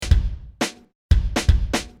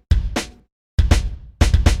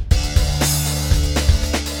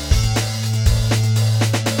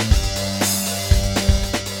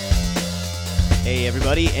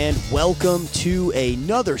everybody, and welcome to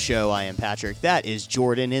another show. I am Patrick. That is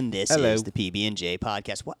Jordan, and this Hello. is the PB&J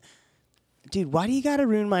podcast. What, dude? Why do you gotta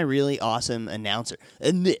ruin my really awesome announcer?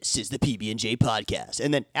 And this is the PB&J podcast,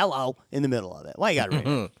 and then hello in the middle of it. Why you gotta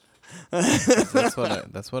ruin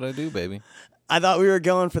it? That's what I do, baby. I thought we were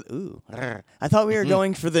going for I thought we were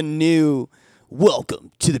going for the new.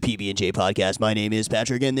 Welcome to the PB&J podcast. My name is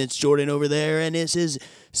Patrick, and it's Jordan over there, and this is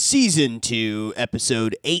season 2,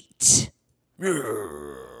 episode 8.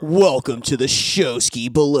 Welcome to the Showski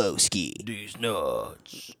Belowski. These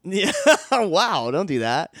nuts. Yeah, wow, don't do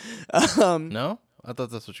that. No, I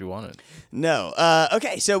thought that's what you wanted. No.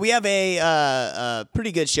 Okay, so we have a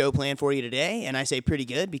pretty good show planned for you today, and I say pretty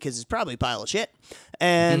good because it's probably a pile of shit.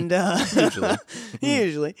 And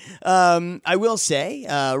usually, I will say,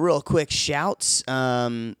 real quick shouts.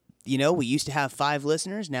 We used to have 5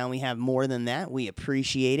 listeners. Now we have more than that. We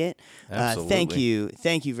appreciate it. Absolutely.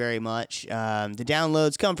 Thank you very much. The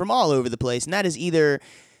downloads come from all over the place, and that is either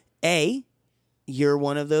A, you're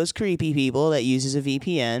one of those creepy people that uses a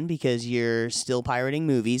VPN because you're still pirating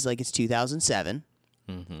movies like it's 2007.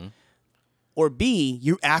 Mm-hmm. Or B,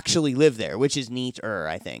 you actually live there, which is neater,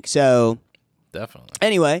 I think. So Definitely.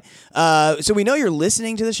 anyway, so we know you're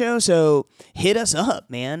listening to the show, so hit us up,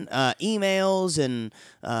 man. Emails and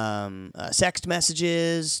text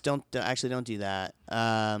messages. Don't do that.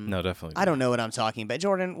 No, definitely. I don't know what I'm talking about.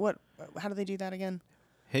 Jordan, how do they do that again?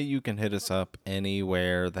 Hey, you can hit us up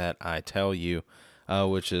anywhere that I tell you,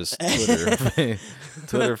 which is Twitter,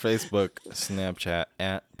 Twitter, Facebook, Snapchat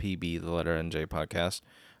at PB the letter NJ podcast,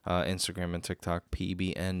 Instagram and TikTok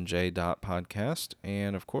pbnj.podcast,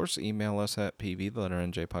 and of course email us at pb the letter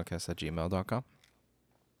NJ podcast at gmail.com.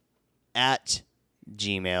 At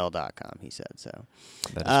gmail.com, he said so.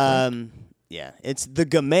 That is correct. Yeah, it's the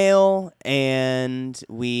Gmail, and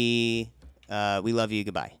we love you.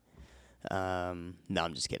 Goodbye. No,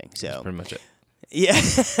 I'm just kidding. So That's pretty much it. yeah.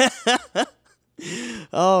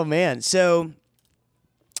 Oh man. So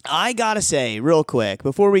I gotta say real quick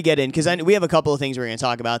before we get in, because we have a couple of things we're gonna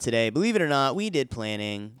talk about today. Believe it or not, we did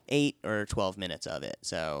planning 8 or 12 minutes of it.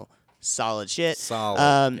 So solid shit.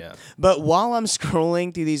 Solid. Yeah. But while I'm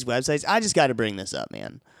scrolling through these websites, I just got to bring this up,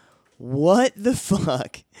 man. What the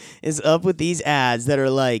fuck is up with these ads that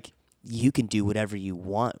are like, you can do whatever you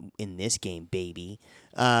want in this game, baby?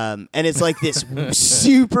 And it's like this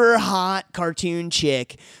super hot cartoon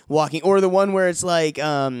chick walking, or the one where it's like,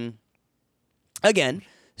 again,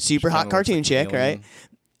 super hot cartoon like chick, alien. right?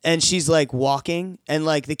 And she's like walking, and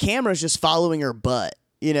like the camera's just following her butt,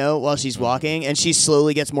 while she's walking, and she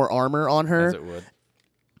slowly gets more armor on her. As it would.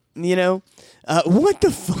 What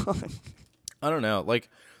the fuck? I don't know. Like,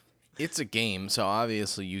 it's a game, so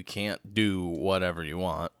obviously you can't do whatever you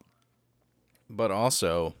want. But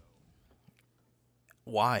also,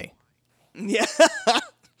 why? Yeah.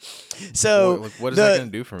 So what is that going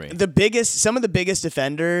to do for me? Some of the biggest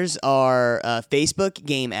offenders are Facebook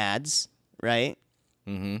game ads, right?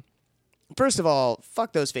 Mm-hmm. First of all,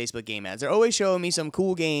 fuck those Facebook game ads. They're always showing me some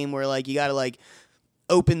cool game where like you got to like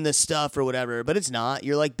open the stuff or whatever, but it's not.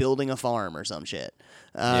 You're like building a farm or some shit.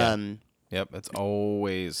 Yep, it's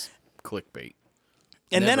always clickbait.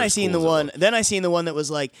 And then Never I as seen cool the as it one. looks. Then I seen the one that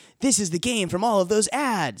was like, "This is the game from all of those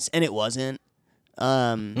ads," and it wasn't.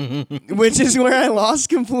 Which is where I lost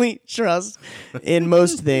complete trust in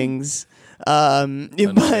most things.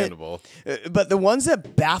 Understandable. But the ones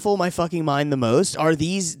that baffle my fucking mind the most are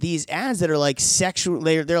these ads that are like sexual.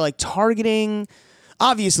 They're like targeting,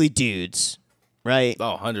 obviously dudes, right?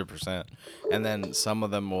 Oh, 100%. And then some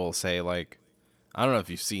of them will say, like, I don't know if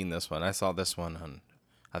you've seen this one. I saw this one on,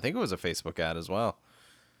 I think it was a Facebook ad as well,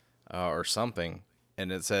 or something. And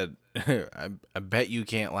it said, I bet you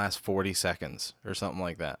can't last 40 seconds or something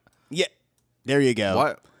like that. Yeah, there you go.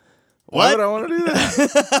 What? What? Why would I want to do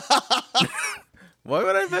that? Why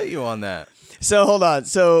would I bet you on that? So hold on.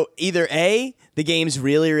 So either A, the game's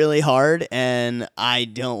really, really hard, and I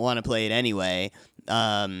don't want to play it anyway.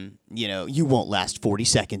 You won't last 40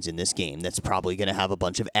 seconds in this game. That's probably going to have a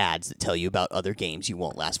bunch of ads that tell you about other games you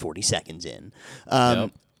won't last 40 seconds in. Yep.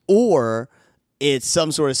 Or it's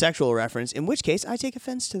some sort of sexual reference, in which case I take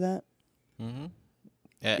offense to that. Mm-hmm.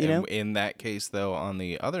 In that case, though, on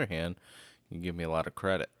the other hand, you give me a lot of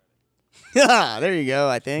credit. There you go,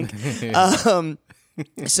 I think.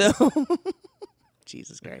 So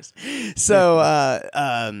Jesus Christ.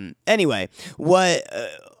 So anyway, what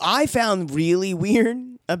I found really weird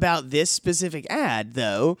about this specific ad,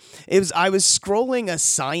 though, is I was scrolling a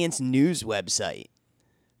science news website.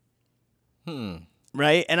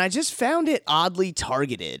 Right? And I just found it oddly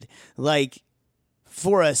targeted. Like,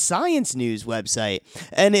 for a science news website,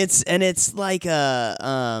 and it's like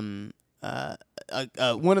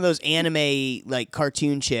one of those anime like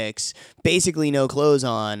cartoon chicks, basically no clothes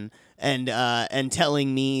on, and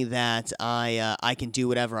telling me that I can do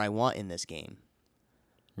whatever I want in this game.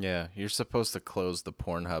 Yeah, you're supposed to close the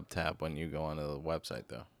Pornhub tab when you go onto the website,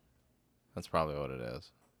 though. That's probably what it is.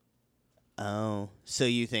 Oh, so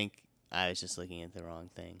you think I was just looking at the wrong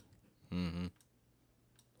thing? Mm-hmm.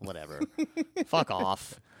 Whatever. Fuck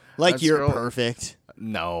off. Like you're perfect.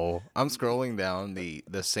 No, I'm scrolling down the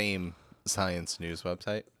same Science News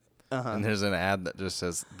website, and there's an ad that just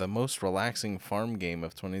says the most relaxing farm game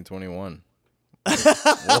of 2021.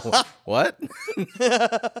 Whoa, what?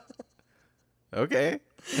 Okay.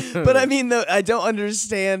 But I mean, I don't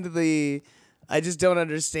understand I just don't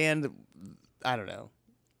understand. I don't know.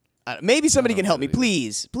 Maybe somebody can help me,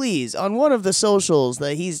 please. Please, on one of the socials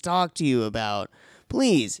that he's talked to you about,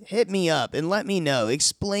 please hit me up and let me know.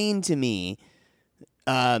 Explain to me.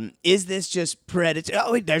 Is this just predatory?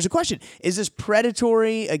 Oh, wait, there's a question. Is this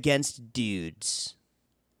predatory against dudes?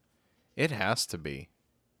 It has to be.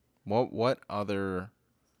 What other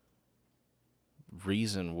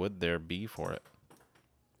reason would there be for it?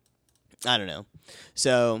 I don't know.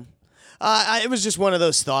 So, it was just one of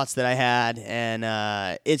those thoughts that I had,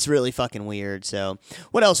 and it's really fucking weird. So,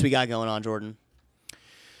 what else we got going on, Jordan?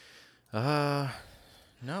 Not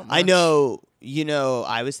much. I know,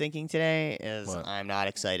 I was thinking today is What? I'm not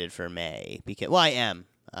excited for May because, well, I am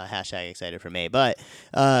hashtag excited for May, but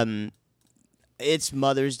it's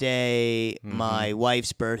Mother's Day, my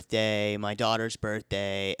wife's birthday, my daughter's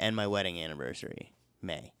birthday, and my wedding anniversary,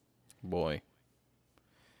 May. Boy.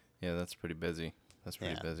 Yeah, that's pretty busy.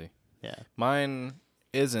 Busy. Yeah. Mine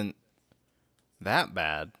isn't that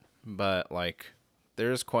bad, but like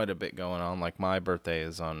there's quite a bit going on. Like my birthday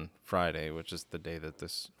is on Friday, which is the day that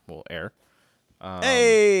this will air.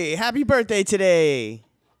 Hey, happy birthday today.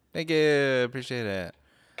 Thank you. Appreciate it.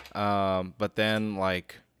 But then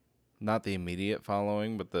like not the immediate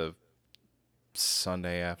following, but the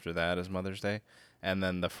Sunday after that is Mother's Day. And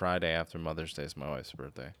then the Friday after Mother's Day is my wife's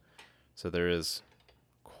birthday. So there is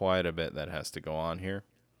quite a bit that has to go on here.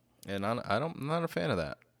 And I'm not a fan of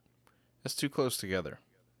that. It's too close together.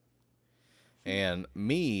 And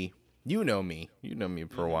me, you know me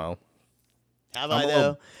for a while. Have I,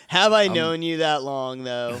 though? Have I known you that long,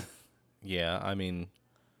 though? Yeah, I mean,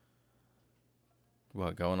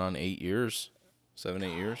 what, going on 8 years? 7,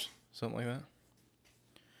 8 years? Something like that.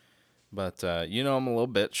 But, I'm a little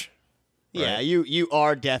bitch. Right? Yeah, you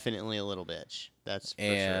are definitely a little bitch. That's for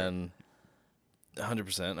and sure.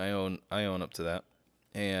 100%, I own up to that.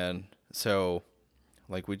 And so,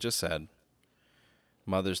 like we just said,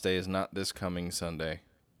 Mother's Day is not this coming Sunday,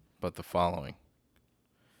 but the following.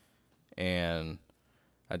 And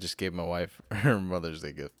I just gave my wife her Mother's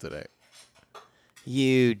Day gift today.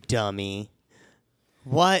 You dummy.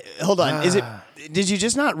 What? Hold on. Did you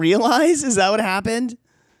just not realize? Is that what happened?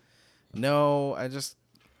 No, I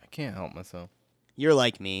can't help myself. You're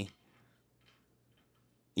like me.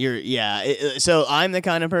 So I'm the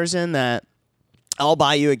kind of person that I'll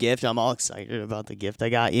buy you a gift. I'm all excited about the gift I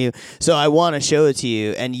got you. So I want to show it to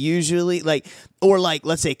you. And usually, let's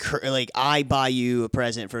say, I buy you a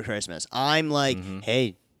present for Christmas. I'm like,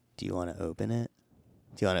 hey, do you want to open it?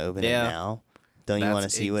 Do you want to open it now? Don't you want to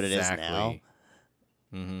see what it is now?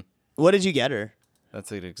 Mm-hmm. What did you get her?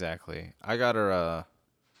 That's it exactly. I got her a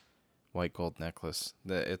white gold necklace.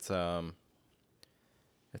 It's called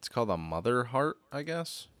a mother heart, I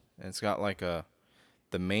guess. And it's got like the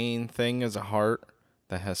main thing is a heart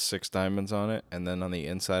that has 6 diamonds on it, and then on the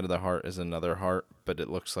inside of the heart is another heart, but it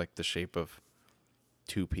looks like the shape of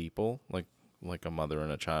 2 people, like a mother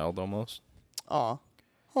and a child almost. Aw.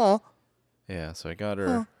 Yeah, so I got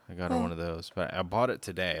her one of those, but I bought it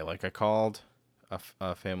today. Like I called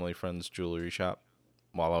a family friend's jewelry shop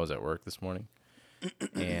while I was at work this morning,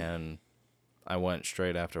 and I went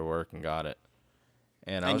straight after work and got it.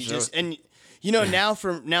 And I was now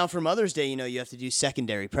for Mother's Day, you have to do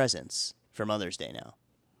secondary presents for Mother's Day now.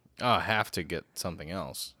 Oh, I have to get something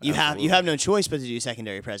else. You have no choice but to do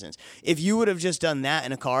secondary presents. If you would have just done that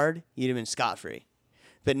in a card, you'd have been scot-free.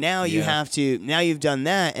 But now you have to. Now you've done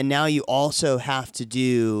that, and now you also have to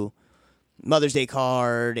do Mother's Day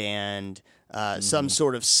card and some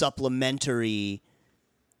sort of supplementary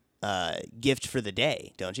gift for the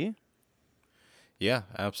day, don't you? Yeah,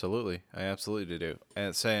 absolutely. I absolutely do.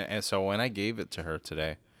 And so when I gave it to her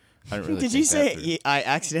today, I didn't really. Did you say I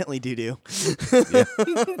accidentally do?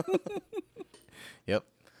 Yep.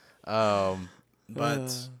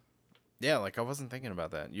 But yeah, like I wasn't thinking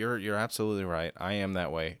about that. You're absolutely right. I am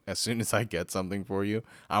that way. As soon as I get something for you,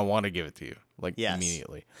 I want to give it to you,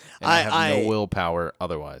 immediately. And I have no willpower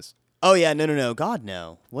otherwise. Oh yeah, no. God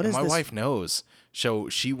no. What is my this? wife knows. So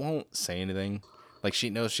she won't say anything. Like, she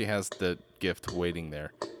knows she has the gift waiting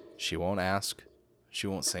there. She won't ask. She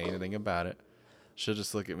won't say anything about it. She'll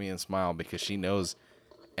just look at me and smile because she knows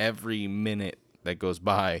every minute that goes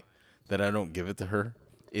by that I don't give it to her,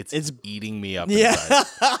 it's eating me up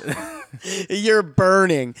inside. You're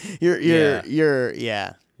burning. You're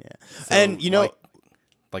So, and you know,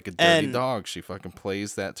 like a dirty dog, she fucking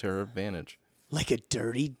plays that to her advantage. Like a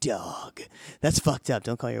dirty dog. That's fucked up.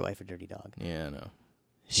 Don't call your wife a dirty dog. Yeah, I know.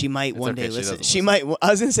 She might one day okay, listen. She might. I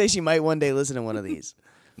was gonna say she might one day listen to one of these.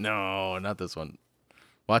 No, not this one.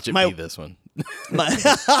 Watch it be this one.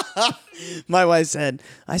 My wife said,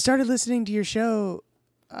 I started listening to your show.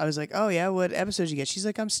 I was like, oh yeah, what episodes you get? She's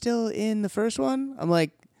like, I'm still in the first one. I'm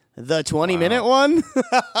like, the 20-minute one?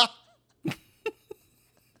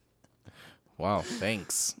 Wow,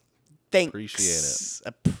 thanks. Thanks.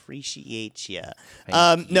 Appreciate ya.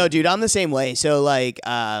 Thank you. No, dude, I'm the same way. So like,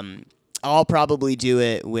 I'll probably do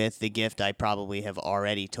it with the gift I probably have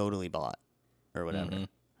already totally bought or whatever. Mm-hmm.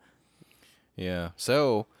 Yeah.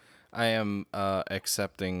 So I am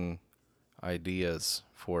accepting ideas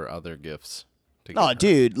for other gifts. To get Oh, her.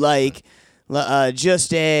 dude, like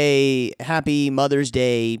just a happy Mother's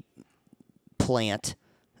Day plant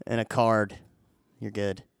and a card. You're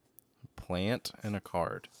good. Plant and a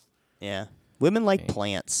card. Yeah. Women like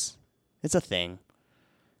plants. It's a thing.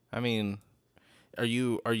 I mean, are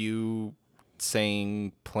you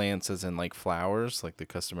saying plants as in like flowers, like the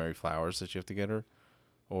customary flowers that you have to get her?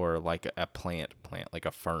 Or like a plant, like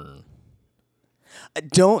a fern?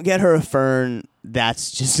 Don't get her a fern. That's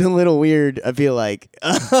just a little weird, I feel like.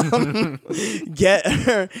 Get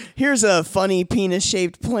her. Here's a funny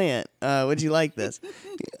penis-shaped plant. Would you like this?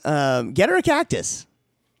 Get her a cactus.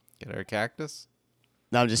 Get her a cactus?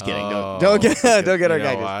 No, I'm just kidding. Oh, Don't get her a you know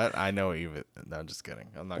cactus. what? I know what you've. No, I'm just kidding.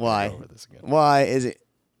 I'm not Why? going to go over this again. Why is it?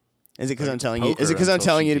 Is it because I'm telling you? Is it because I'm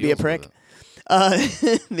telling you to be a prick? No.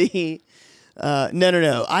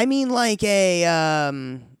 I mean like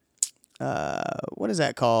a what is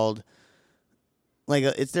that called? Like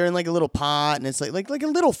they're in like a little pot and it's like a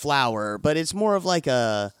little flower, but it's more of like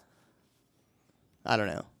a, I don't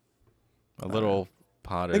know, A little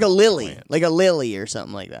potted like a lily, plant. like a lily or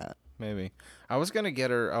something like that. Maybe. I was gonna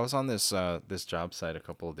get her. I was on this this job site a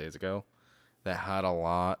couple of days ago that had a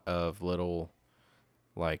lot of little,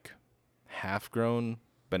 like, half-grown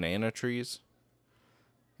banana trees,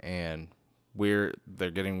 and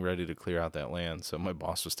they're getting ready to clear out that land. So my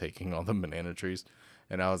boss was taking all the banana trees,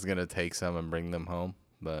 and I was gonna take some and bring them home,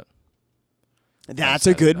 but That's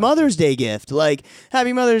a good Mother's Day gift. Like,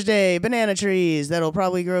 Happy Mother's Day, banana trees that'll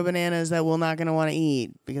probably grow bananas that we're not going to want to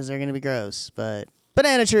eat because they're going to be gross. But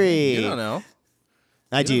banana tree. you don't know.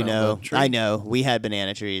 I do don't know know. about tree. I know. We had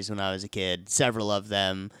banana trees when I was a kid, several of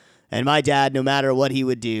them. And my dad, no matter what he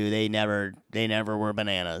would do, they never were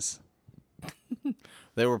bananas.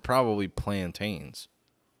 They were probably plantains.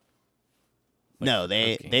 No,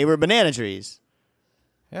 cooking. they were banana trees.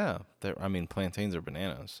 Yeah, I mean, plantains are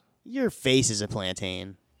bananas. Your face is a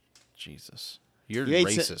plantain. Jesus. You're You ate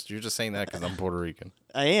racist. You're just saying that because I'm Puerto Rican.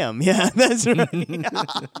 I am. Yeah, that's right.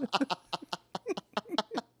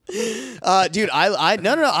 Dude,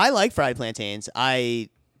 no. I like fried plantains.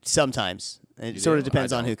 Sometimes. It sort of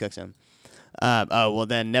depends on who cooks them. Oh, well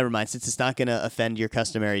then, never mind. Since it's not going to offend your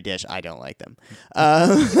customary dish, I don't like them.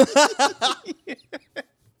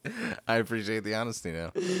 I appreciate the honesty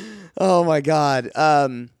now. Oh my God.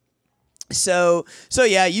 So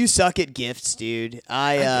yeah, you suck at gifts, dude.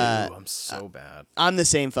 I do. I'm so bad. I'm the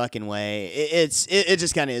same fucking way. It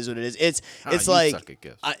just kind of is what it is. It's you like suck at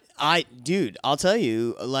gifts. Dude, I'll tell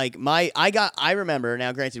you, like I remember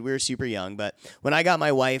now. Granted, we were super young, but when I got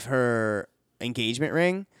my wife her engagement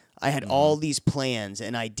ring, I had all these plans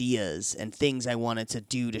and ideas and things I wanted to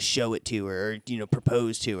do to show it to her, or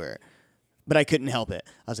propose to her, but I couldn't help it.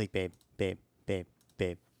 I was like, babe, look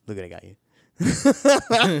what I got you.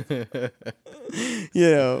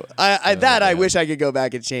 I wish I could go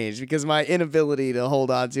back and change because my inability to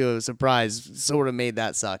hold on to a surprise sort of made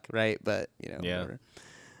that suck, right? But Yeah. whatever.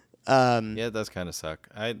 Yeah, it does kind of suck.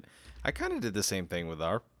 I kind of did the same thing with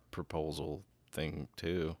our proposal thing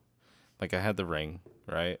too. Like, I had the ring,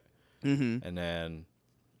 right? Mm-hmm. And then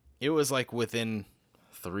it was like within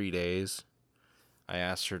 3 days, I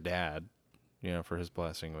asked her dad, for his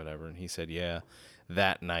blessing or whatever, and he said, yeah,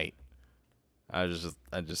 that night.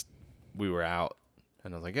 We were out,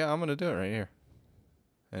 and I was like, yeah, I'm going to do it right here.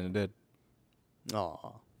 And it did.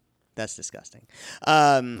 Aw, that's disgusting.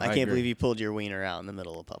 I can't agree. believe you pulled your wiener out in the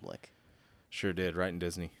middle of public. Sure did, right in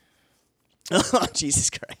Disney. Oh, Jesus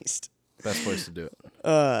Christ. Best place to do it.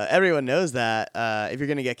 Everyone knows that. If you're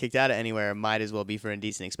gonna get kicked out of anywhere, might as well be for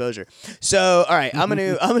indecent exposure. So, all right, I'm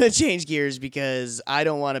gonna change gears because I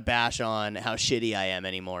don't want to bash on how shitty I am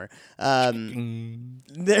anymore. I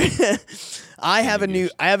have a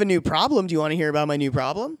new problem. Do you want to hear about my new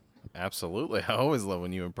problem? Absolutely. I always love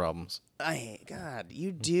when you have problems. God,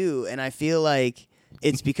 you do, and I feel like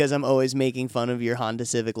it's because I'm always making fun of your Honda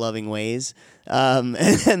Civic loving ways,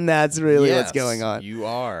 and that's really what's going on. You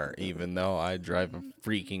are, even though I drive a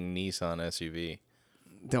freaking Nissan SUV.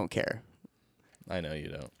 Don't care. I know you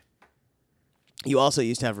don't. You also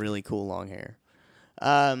used to have really cool long hair.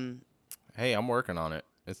 Hey, I'm working on it.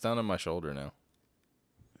 It's down on my shoulder now.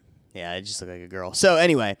 Yeah, I just look like a girl. So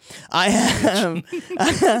anyway, I have.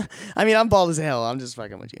 I mean, I'm bald as hell. I'm just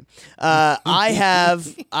fucking with you.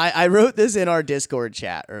 I wrote this in our Discord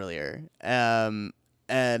chat earlier, and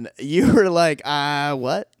you were like,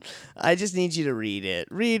 what? I just need you to read it.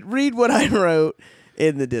 Read what I wrote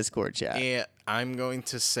in the Discord chat. Yeah, I'm going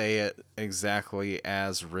to say it exactly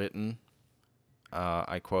as written.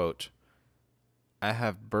 I quote, "I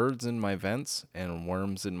have birds in my vents and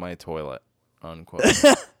worms in my toilet." Unquote.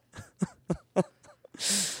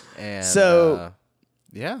 And so,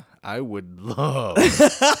 yeah, I would love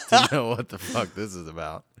to know what the fuck this is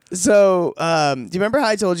about. So, do you remember how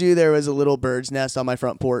I told you there was a little bird's nest on my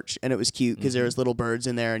front porch and it was cute because there was little birds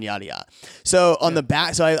in there and yada yada. So on the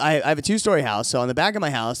back, so I have a 2-story house. So on the back of my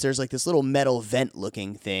house, there's like this little metal vent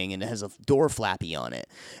looking thing and it has a door flappy on it.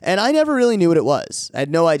 And I never really knew what it was. I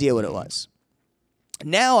had no idea what it was.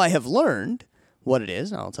 Now I have learned what it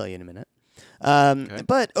is. And I'll tell you in a minute. Okay.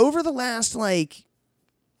 But over the last, like,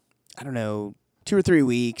 I don't know, 2 or 3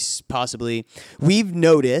 weeks, possibly, we've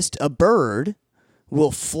noticed a bird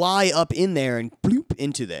will fly up in there and bloop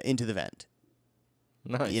into the vent.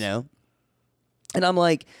 Nice. You know? And I'm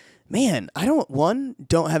like, man, I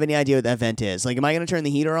don't have any idea what that vent is. Like, am I going to turn the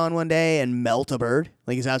heater on one day and melt a bird?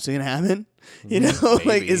 Like, is that what's going to happen? You know? Maybe.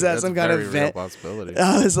 Like, is that That's some kind of vent? Real possibility.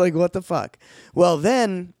 I was like, what the fuck? Well,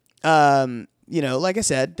 then, you know, like I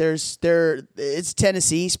said, it's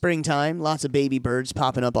Tennessee, springtime, lots of baby birds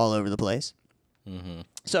popping up all over the place. Mm-hmm.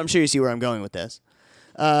 So I'm sure you see where I'm going with this.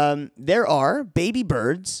 There are baby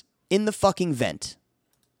birds in the fucking vent.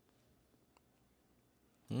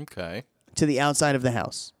 Okay. To the outside of the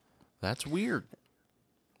house. That's weird.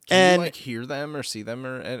 Can you, like, hear them or see them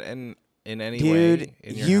or in any way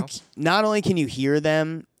in your house? Not only can you hear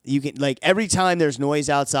them, you can, like, every time there's noise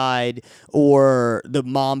outside or the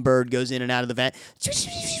mom bird goes in and out of the vent,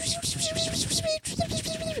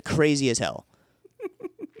 crazy as hell.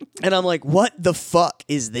 And I'm like, what the fuck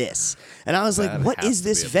is this? And I was like, what is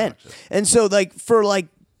this vent? And so, like, for like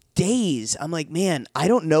days, I'm like, man, I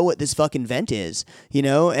don't know what this fucking vent is, you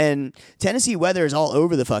know? And Tennessee weather is all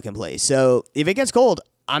over the fucking place. So if it gets cold,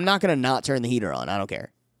 I'm not going to not turn the heater on. I don't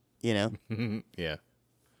care, you know? Yeah.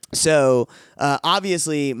 So,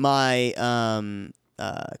 obviously, my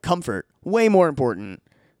comfort, way more important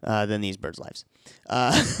than these birds' lives.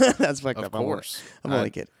 That's fucked up. Of course. I'm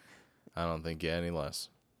only kidding. I don't think you any less.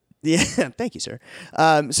 Yeah, thank you, sir.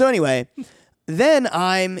 So anyway, then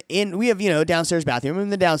we have, you know, downstairs bathroom. I'm in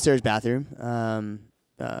the downstairs bathroom,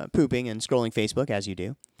 pooping and scrolling Facebook, as you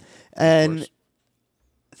do. And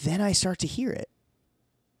then I start to hear it.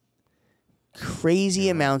 Crazy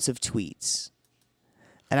amounts of tweets.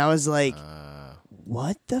 And I was like,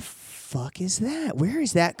 what the fuck is that? Where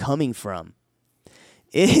is that coming from?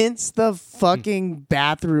 It's the fucking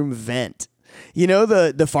bathroom vent. You know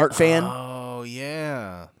the fart fan? Oh,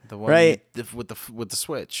 yeah. The one right. with the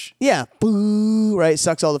switch. Yeah. Boo, right?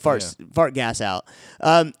 Sucks all the fart gas out.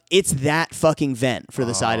 It's that fucking vent for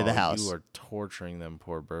the side of the house. You are torturing them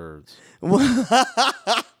poor birds. Well,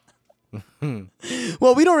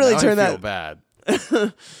 we don't really turn I that feel bad.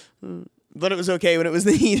 But it was okay when it was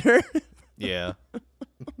the heater. Yeah.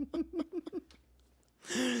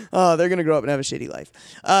 Oh, they're gonna grow up and have a shitty life.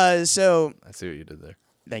 So I see what you did there.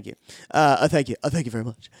 Thank you. Thank you. Thank you very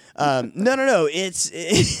much. No.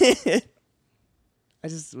 I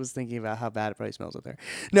just was thinking about how bad it probably smells up there.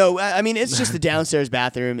 No, I mean, it's just the downstairs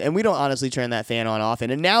bathroom, and we don't honestly turn that fan on often.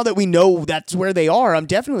 And now that we know that's where they are, I'm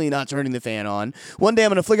definitely not turning the fan on. One day I'm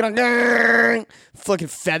going to flick it on. Fucking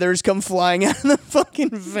feathers come flying out of the fucking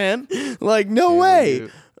vent. Like, no way.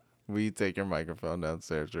 Will you take your microphone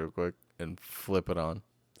downstairs real quick and flip it on?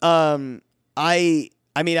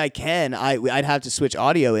 I mean, I can. I'd have to switch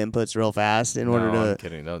audio inputs real fast in order to. I'm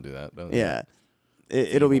kidding. Don't do that. Yeah.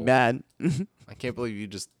 It'll be bad. I can't believe you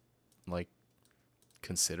just, like,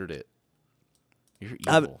 considered it. You're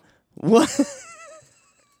evil. What?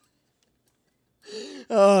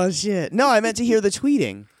 Oh, shit. No, I meant to hear the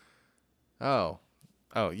tweeting. Oh.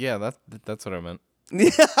 Oh yeah, that's what I meant.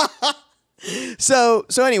 So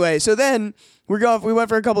anyway, so then we went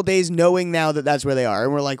for a couple days knowing now that that's where they are,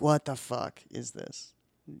 and we're like, what the fuck is this?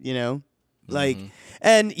 You know, like,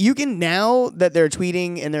 and you can, now that they're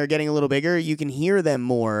tweeting and they're getting a little bigger, you can hear them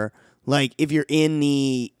more. Like if you're in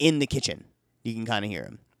the kitchen, you can kind of hear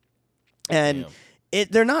them, and. Damn.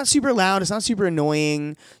 They're not super loud. It's not super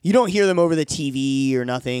annoying. You don't hear them over the TV or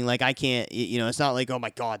nothing. Like I can't, it's not like, oh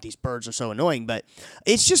my God, these birds are so annoying, but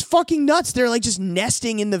it's just fucking nuts. They're like just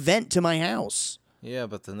nesting in the vent to my house. Yeah,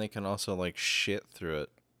 but then they can also like shit through it.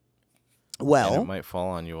 Well, and it might fall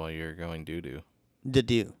on you while you're going doo-doo.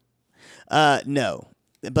 No.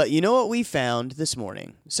 But you know what we found this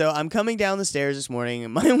morning? So I'm coming down the stairs this morning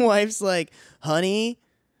and my wife's like, honey,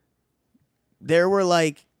 there were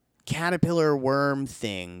like caterpillar worm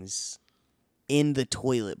things in the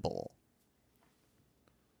toilet bowl.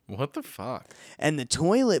 What the fuck? And the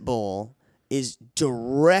toilet bowl is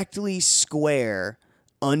directly square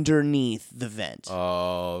underneath the vent.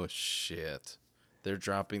 Oh shit. They're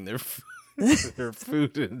dropping their their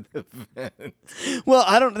food in the vent. Well,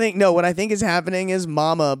 what I think is happening is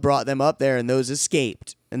Mama brought them up there and those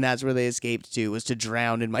escaped. And that's where they escaped to, was to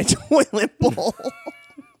drown in my toilet bowl.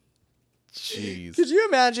 Jeez. Could you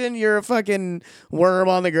imagine you're a fucking worm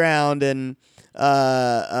on the ground and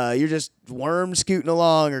you're just worm scooting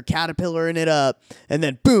along or caterpillaring it up, and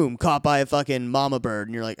then boom, caught by a fucking mama bird,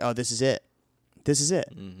 and you're like, oh, this is it. This is it.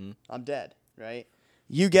 Mm-hmm. I'm dead, right?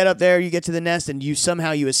 You get up there, you get to the nest, and you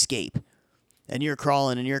escape. And you're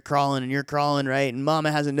crawling, and you're crawling, and you're crawling, right? And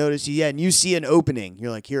mama hasn't noticed you yet, and you see an opening.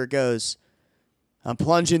 You're like, here it goes. I'm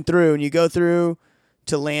plunging through, and you go through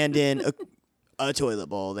to land in a toilet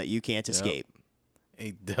bowl that you can't escape.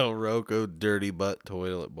 A Del Rocco dirty butt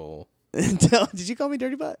toilet bowl. Did you call me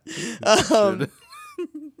dirty butt?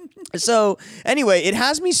 So anyway, it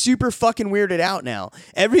has me super fucking weirded out now.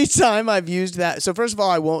 Every time I've used that. So first of all,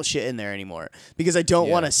 I won't shit in there anymore because I don't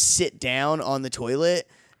want to sit down on the toilet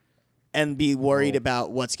and be worried about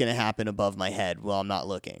what's going to happen above my head while I'm not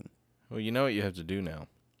looking. Well, you know what you have to do now?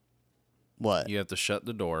 What? You have to shut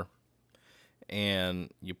the door. And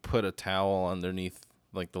you put a towel underneath,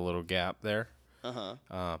 like, the little gap there.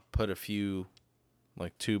 Put a few,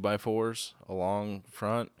 like, 2x4s along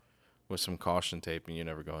front with some caution tape, and you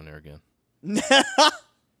never go in there again.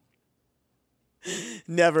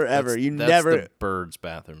 Never, ever. That's the bird's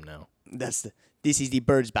bathroom now. This is the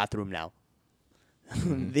bird's bathroom now. I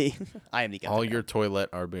am the captain. All your toilet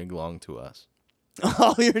are belong to us.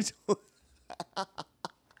 All your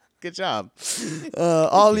Good job.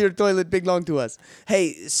 All your toilet belong to us.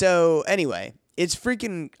 Hey, so anyway, it's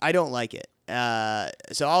freaking, I don't like it.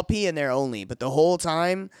 So I'll pee in there only, but the whole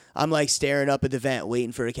time I'm like staring up at the vent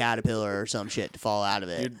waiting for a caterpillar or some shit to fall out of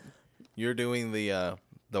it. You're doing the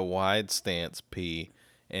wide stance pee,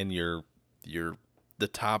 and the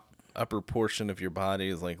top upper portion of your body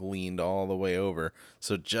is like leaned all the way over.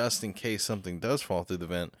 So just in case something does fall through the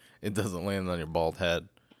vent, it doesn't land on your bald head.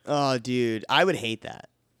 Oh, dude, I would hate that.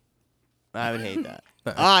 I would hate that.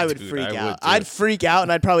 I would freak out. I'd freak out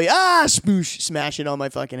and I'd probably smash it on my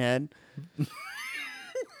fucking head.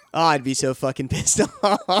 I'd be so fucking pissed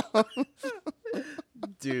off.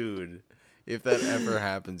 Dude, if that ever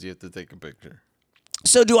happens, you have to take a picture.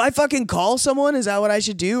 So do I fucking call someone? Is that what I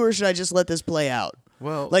should do, or should I just let this play out?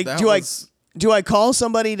 Well, like, do I call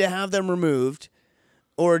somebody to have them removed,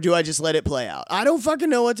 or do I just let it play out? I don't fucking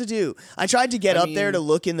know what to do. I tried to get up there to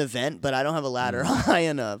look in the vent, but I don't have a ladder high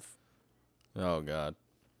enough. Oh, God.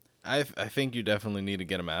 I think you definitely need to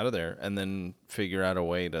get them out of there and then figure out a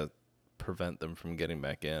way to prevent them from getting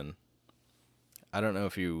back in. I don't know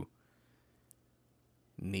if you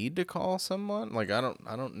need to call someone. Like, I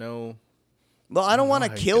don't know. Well, I don't want to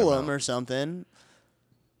kill them or something.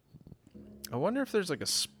 I wonder if there's like a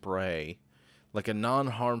spray, like a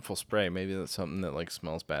non-harmful spray. Maybe that's something that like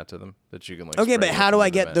smells bad to them that you can like. Okay, but how do I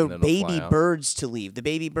get the baby birds to leave? The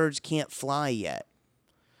baby birds can't fly yet.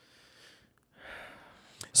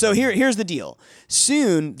 So here's the deal.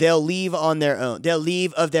 Soon they'll leave on their own. They'll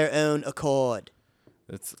leave of their own accord.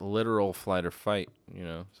 It's literal flight or fight,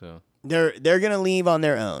 so. They're going to leave on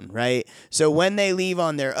their own, right? So when they leave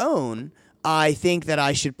on their own, I think that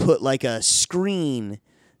I should put like a screen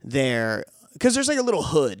there, because there's like a little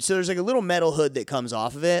hood. So there's like a little metal hood that comes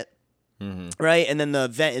off of it, right? And then the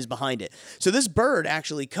vent is behind it. So this bird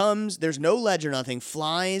actually comes, there's no ledge or nothing,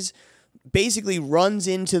 flies, basically runs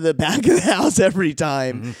into the back of the house every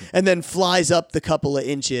time, and then flies up the couple of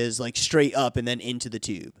inches, like straight up, and then into the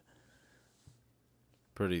tube.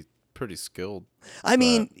 Pretty skilled. I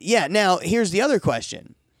mean, yeah. Now, here's the other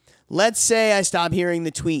question. Let's say I stop hearing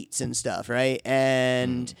the tweets and stuff, right?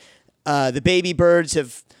 And the baby birds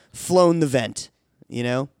have flown the vent, you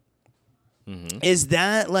know? Mm-hmm. Is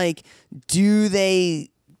that like,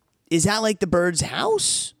 is that like the bird's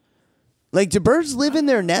house? Like, do birds live in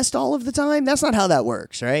their nest all of the time? That's not how that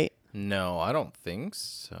works, right? No, I don't think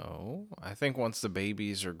so. I think once the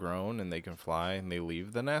babies are grown and they can fly and they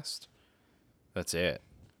leave the nest, that's it.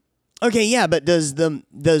 Okay, yeah, but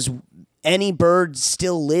does any bird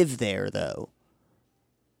still live there though?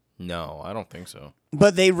 No, I don't think so.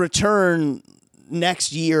 But they return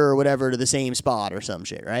next year or whatever to the same spot or some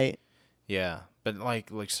shit, right? Yeah, but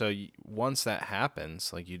once that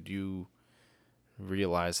happens, like you do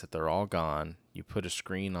realize that they're all gone. You put a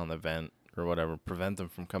screen on the vent or whatever, prevent them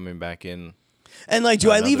from coming back in. And like,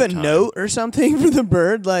 do I leave a note or something for the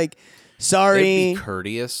bird? Like, sorry. It'd be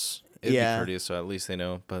courteous. It'd be courteous, so at least they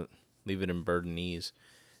know. But leave it in birdnese.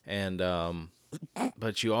 And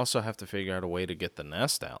but you also have to figure out a way to get the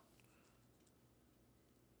nest out.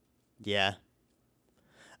 Yeah.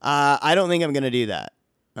 I don't think I'm gonna do that.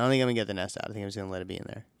 I don't think I'm gonna get the nest out. I think I'm just gonna let it be in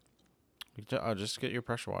there. I'll just get your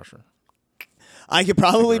pressure washer. I could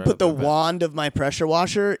probably put the wand of my pressure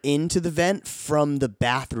washer into the vent from the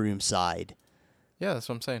bathroom side. Yeah, that's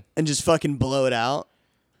what I'm saying. And just fucking blow it out.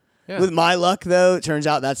 Yeah. With my luck, though, it turns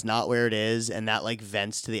out that's not where it is, and that like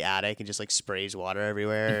vents to the attic and just like sprays water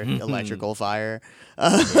everywhere, electrical fire.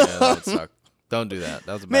 Yeah, that sucked. Don't do that.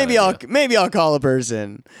 That was a bad idea. Maybe I'll call a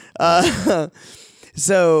person.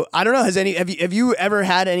 So I don't know. Have you ever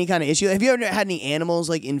had any kind of issue? Have you ever had any animals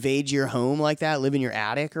like invade your home like that, live in your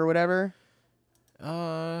attic or whatever?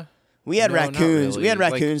 We had no, raccoons. not really. We had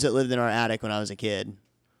raccoons that lived in our attic when I was a kid.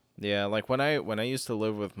 Yeah, like when I used to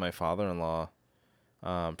live with my father-in-law,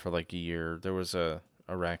 for like a year, there was a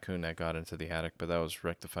raccoon that got into the attic, but that was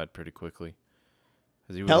rectified pretty quickly.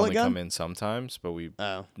 Because he would only come in sometimes, but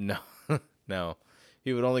no,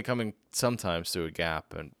 he would only come in sometimes through a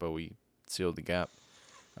gap, but we sealed the gap.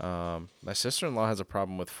 My sister-in-law has a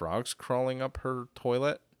problem with frogs crawling up her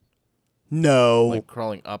toilet. No. Like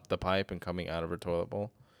crawling up the pipe and coming out of her toilet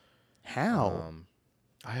bowl. How?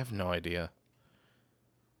 I have no idea.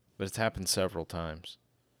 But it's happened several times.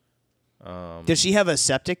 Does she have a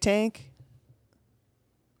septic tank?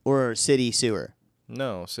 Or city sewer?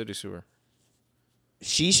 No, city sewer.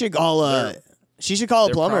 She should call a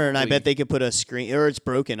plumber, and I bet they could put a screen, or it's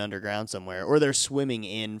broken underground somewhere, or they're swimming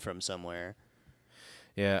in from somewhere.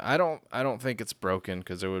 Yeah, I don't think it's broken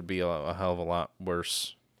because there would be a hell of a lot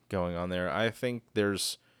worse going on there. I think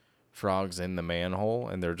there's frogs in the manhole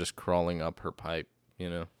and they're just crawling up her pipe, you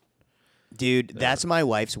know. Dude, that's my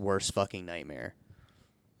wife's worst fucking nightmare.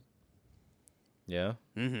 Yeah?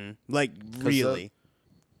 Mm-hmm. Like, really.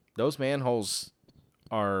 Those manholes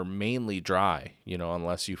are mainly dry, you know,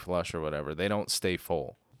 unless you flush or whatever. They don't stay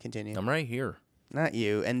full. Continue. I'm right here. Not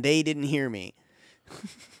you, and they didn't hear me.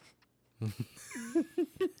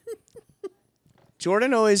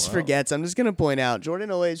 Jordan always forgets. I'm just going to point out,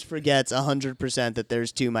 Jordan always forgets 100% that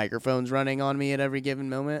there's two microphones running on me at every given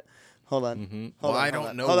moment. Hold on. Mm-hmm. Hold on. I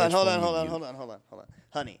don't know. Hold on.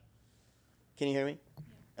 Honey, can you hear me?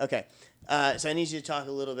 Okay. So I need you to talk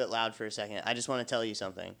a little bit loud for a second. I just want to tell you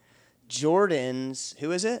something.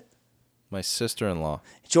 Who is it? My sister-in-law.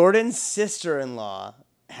 Jordan's sister-in-law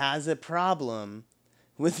has a problem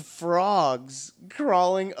with frogs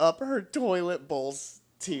crawling up her toilet bowl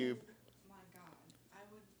tube.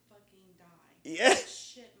 Yeah. I would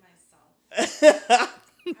shit myself. I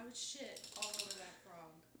would shit all over that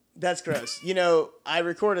frog. That's gross. You know, I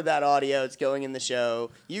recorded that audio. It's going in the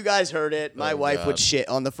show. You guys heard it. My wife would shit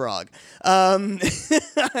on the frog.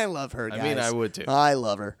 I love her, guys. I mean, I would too. I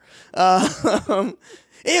love her.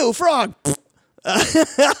 Ew, frog.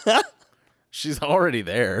 She's already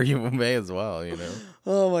there. You may as well, you know.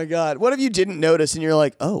 Oh, my God. What if you didn't notice and you're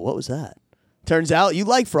like, oh, what was that? Turns out you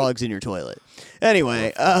like frogs in your toilet.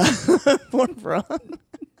 Anyway, poor frog.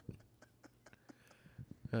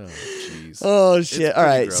 Oh, jeez. Oh, shit. All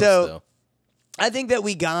right. Gross, so though. I think that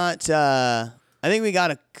we got a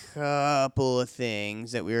couple of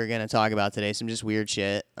things that we were going to talk about today. Some just weird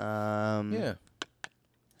shit. Yeah.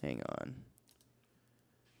 Hang on.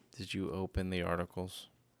 Did you open the articles?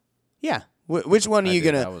 Yeah. Which one are you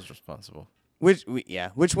going to... I was responsible. Which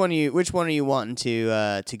one are you wanting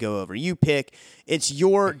to go over? You pick. It's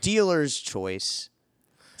your dealer's choice.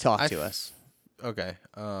 Talk to us. Okay.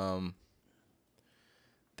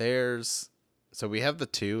 So we have the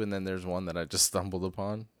two, and then there's one that I just stumbled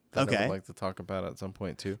upon that I would like to talk about at some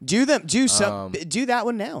point too. Do that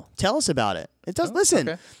one now. Tell us about it. It does. Listen,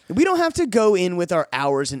 okay. We don't have to go in with our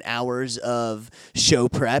hours and hours of show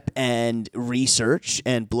prep and research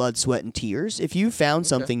and blood, sweat, and tears. If you found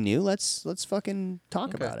something new, let's fucking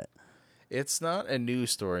talk about it. It's not a news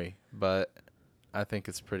story, but I think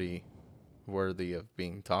it's pretty worthy of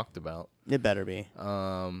being talked about. It better be.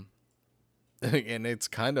 And it's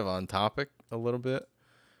kind of on topic a little bit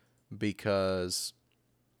because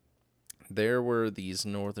there were these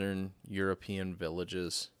northern European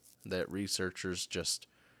villages that researchers just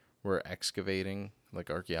were excavating, like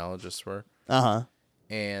archaeologists were. Uh-huh.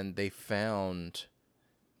 And they found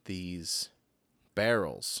these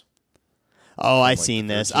barrels. Oh, I like seen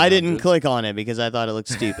the this. I didn't 1300s. click on it because I thought it looked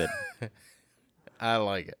stupid. I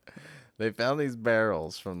like it. They found these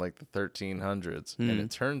barrels from like the 1300s, and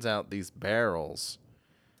it turns out these barrels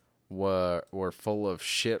were full of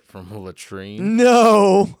shit from a latrine.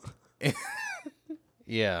 No.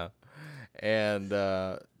 Yeah, and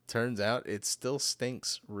turns out it still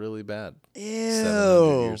stinks really bad. 700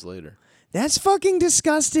 Ew. years later. That's fucking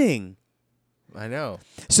disgusting. I know.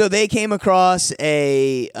 So they came across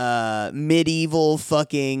a medieval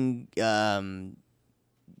fucking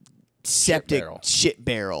septic barrel. shit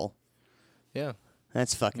barrel. Yeah,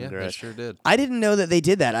 That's fucking yeah, they gross. sure did. I didn't know that they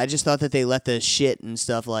did that. I just thought that they let the shit and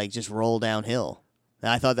stuff like just roll downhill.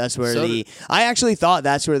 I thought that's where I actually thought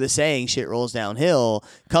that's where the saying "shit rolls downhill"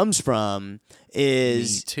 comes from. Me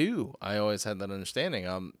Is too. I always had that understanding.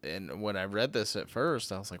 And when I read this at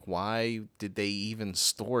first, I was like, why did they even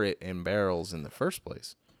store it in barrels in the first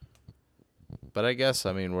place? But I guess,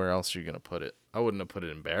 I mean, where else are you gonna put it? I wouldn't have put it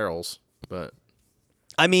in barrels, but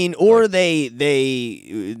I mean, or they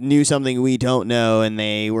knew something we don't know, and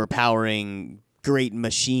they were powering great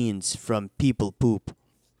machines from people poop.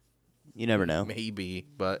 You never know. maybe.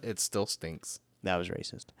 But it still stinks. That was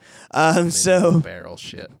racist. Maybe So barrel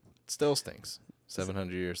shit still stinks.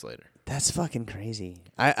 700 years later. that's fucking crazy.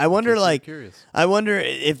 I wonder, case you're like, curious. I wonder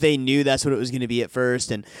if they knew that's what it was going to be at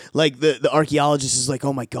first, and like the archaeologist is like,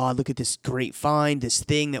 oh my god, look at this great find, this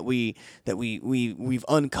thing that we've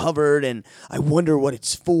uncovered, and I wonder what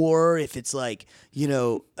it's for. If it's like, you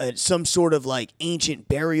know, some sort of like ancient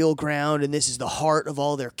burial ground, and this is the heart of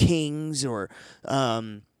all their kings, or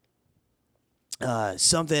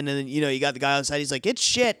something, and then, you know, you got the guy outside, he's like, it's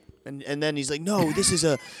shit, and then he's like, no, this is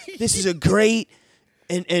a great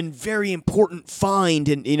and very important find,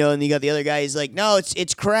 and you know, and you got the other guy, he's like, no,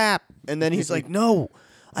 it's crap, and then he's like, no,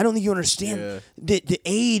 I don't think you understand. Yeah. The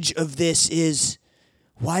age of this is,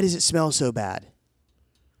 why does it smell so bad?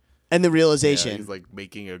 And the realization, Yeah, he's like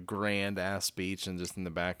making a grand ass speech, and just in the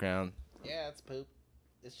background, yeah, it's poop.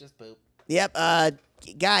 It's just poop. yep,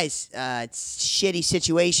 guys, it's a shitty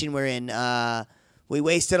situation we're in. We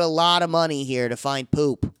wasted a lot of money here to find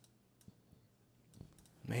poop.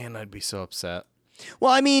 Man, I'd be so upset.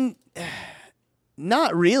 Well, I mean,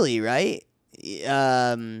 not really, right?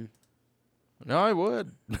 No, I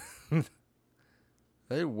would.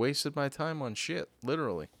 They wasted my time on shit,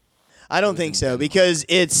 literally. I don't think so, because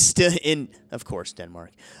it's still in, of course,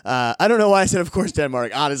 Denmark. I don't know why I said, of course,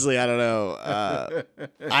 Denmark. Honestly, I don't know.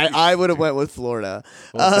 I would have went with Florida.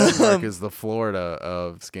 Well, Denmark is the Florida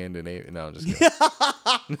of Scandinavia. No, I'm just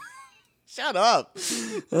kidding. Shut up.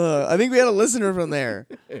 I think we had a listener from there.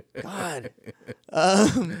 God. All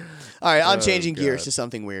right, I'm changing gears God. to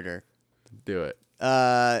something weirder. Do it.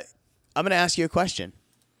 I'm going to ask you a question.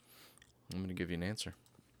 I'm going to give you an answer.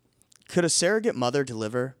 Could a surrogate mother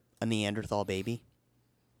deliver a Neanderthal baby?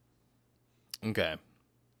 Okay.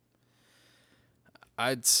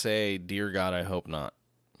 I'd say, dear God, I hope not.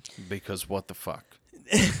 Because what the fuck?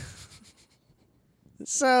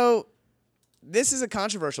 So, this is a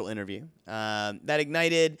controversial interview that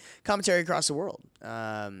ignited commentary across the world,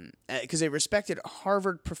 because a respected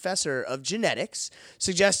Harvard professor of genetics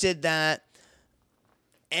suggested that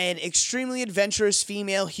an extremely adventurous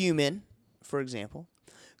female human, for example,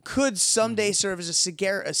 could someday serve as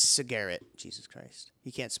a cigarette. Jesus Christ,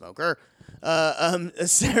 you can't smoke her. A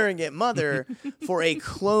surrogate mother for a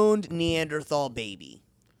cloned Neanderthal baby.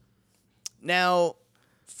 Now,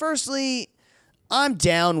 firstly, I'm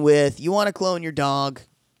down with, you want to clone your dog?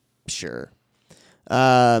 Sure.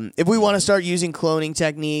 If we want to start using cloning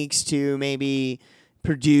techniques to maybe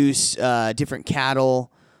produce different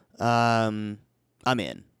cattle, I'm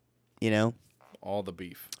in, you know? All the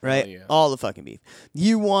beef. Right? Oh, yeah. All the fucking beef.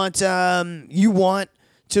 You want to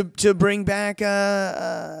bring back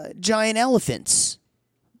giant elephants.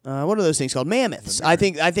 What are those things called? Mammoths. I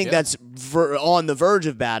think Yeah. that's on the verge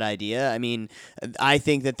of bad idea. I mean, I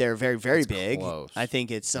think that they're very, very big. close. I think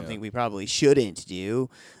it's something we probably shouldn't do.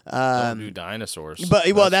 Don't do dinosaurs.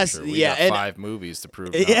 but- well, that's- for sure. We yeah, got and- 5 movies to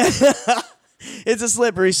prove Yeah. that. It's a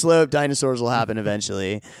slippery slope. Dinosaurs will happen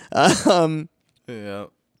eventually. Yeah.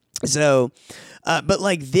 So, but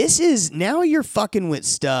like, this is, now you're fucking with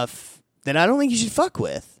stuff that I don't think you should fuck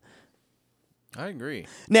with. I agree.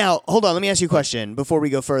 Now, hold on. Let me ask you a question before we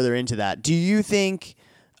go further into that. Do you think,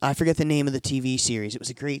 I forget the name of the TV series. It was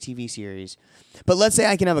a great TV series. But let's say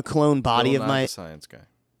I can have a clone body Bill of Nye my... the Science Guy.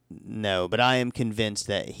 No, but I am convinced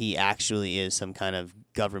that he actually is some kind of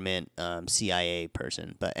government CIA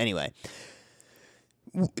person. But anyway,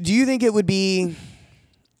 do you think it would be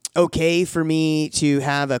okay for me to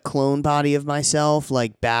have a clone body of myself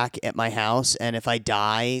like back at my house, and if I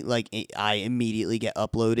die, like I immediately get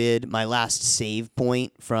uploaded my last save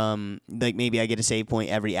point from, like, maybe I get a save point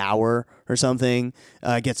every hour or something,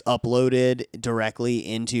 gets uploaded directly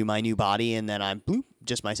into my new body, and then I'm bloop,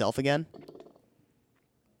 just myself again?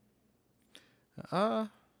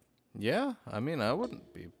 Yeah. I mean, I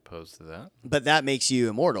wouldn't be opposed to that. But that makes you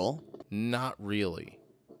immortal. Not really.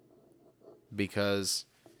 Because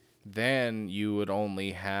then you would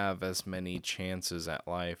only have as many chances at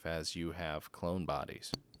life as you have clone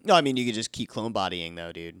bodies. No, I mean, you could just keep clone bodying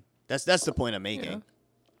though, dude. That's the point I'm making. Yeah.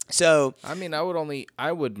 So, I mean, I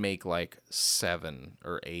would make like 7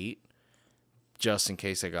 or 8 just in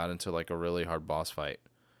case I got into like a really hard boss fight.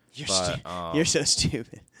 you're so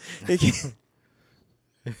stupid.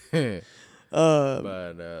 But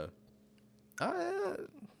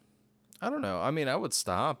I don't know. I mean, I would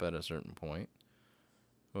stop at a certain point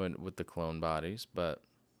with the clone bodies, but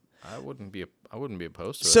I wouldn't be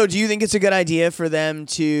opposed to it. So, do you think it's a good idea for them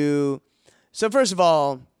to? So, first of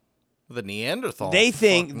all, The Neanderthal. they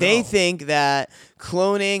think Fuck no. that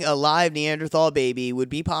cloning a live Neanderthal baby would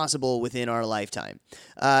be possible within our lifetime,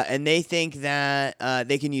 and they think that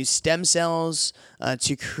they can use stem cells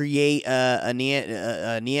to create a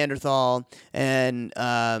Neanderthal, and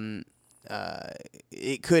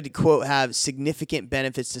it could, quote, have significant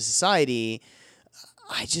benefits to society.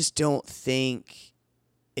 I just don't think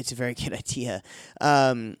it's a very good idea.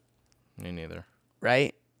 Me neither.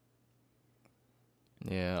 Right?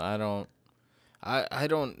 Yeah, I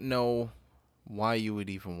don't know why you would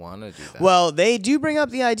even want to do that. Well, they do bring up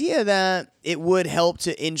the idea that it would help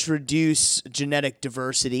to introduce genetic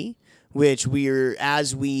diversity, which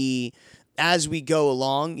as we go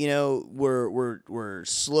along, you know, we're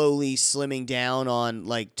slowly slimming down on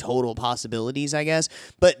like total possibilities, I guess.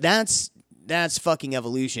 But that's fucking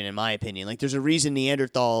evolution, in my opinion. Like, there's a reason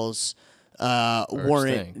Neanderthals not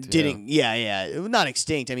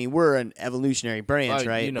extinct. I mean, we're an evolutionary branch,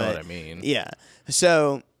 right? You know what I mean. Yeah.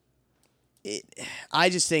 So I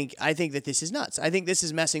think that this is nuts. I think this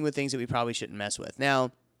is messing with things that we probably shouldn't mess with.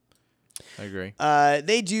 Now, I agree.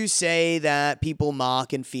 they do say that people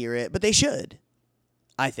mock and fear it, but they should,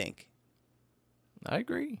 I think. I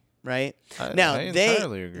agree. Right? I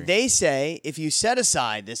entirely agree. They say if you set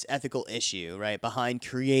aside this ethical issue, right, behind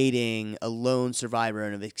creating a lone survivor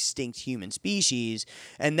of an extinct human species,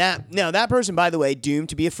 and that person, by the way, doomed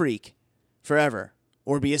to be a freak forever,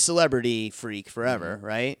 or be a celebrity freak forever,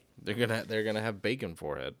 right? They're gonna have bacon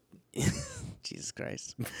forehead. Jesus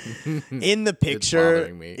Christ. In the picture, It's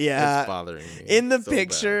bothering me. yeah, It's bothering me. in the so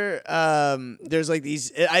picture, there's like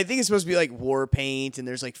these, I think it's supposed to be like war paint, and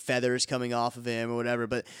there's like feathers coming off of him or whatever,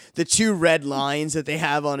 but the two red lines that they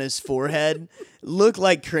have on his forehead look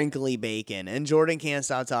like crinkly bacon, and Jordan can't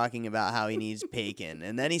stop talking about how he needs bacon,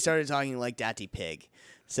 and then he started talking like Daddy Pig,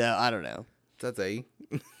 so I don't know. That's a.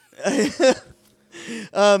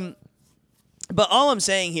 But all I'm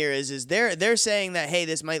saying here is they're saying that, hey,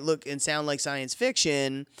 this might look and sound like science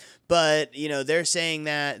fiction, but you know, they're saying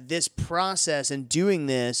that this process and doing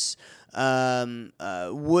this would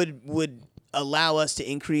allow us to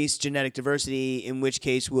increase genetic diversity, in which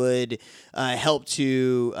case would help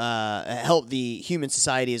the human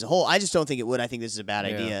society as a whole. I just don't think it would. I think this is a bad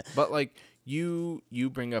idea. But like you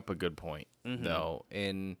bring up a good point though,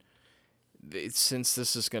 and since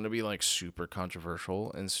this is going to be like super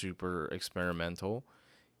controversial and super experimental,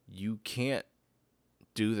 you can't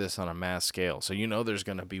do this on a mass scale. So you know there's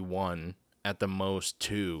going to be one, at the most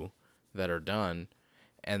 2 that are done,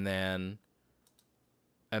 and then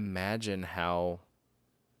imagine how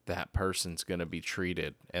that person's going to be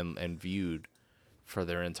treated and viewed for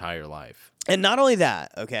their entire life. And not only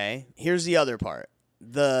that, okay, here's the other part.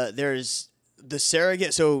 There's the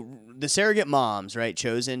surrogate moms, right,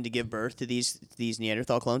 chosen to give birth to these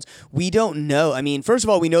Neanderthal clones. We don't know. I mean, first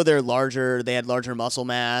of all, we know they're larger. They had larger muscle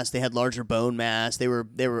mass. They had larger bone mass. They were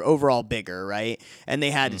overall bigger, right? And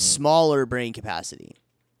they had smaller brain capacity.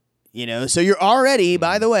 You know, so you're already,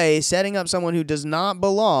 by the way, setting up someone who does not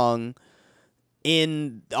belong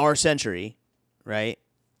in our century, right?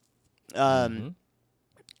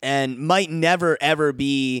 and might never ever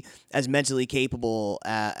be as mentally capable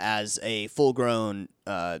as a full-grown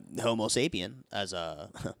Homo sapien as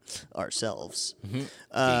ourselves.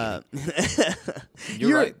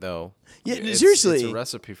 You're right, though. Yeah, It's seriously. a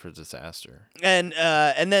recipe for disaster. And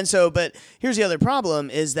then but here's the other problem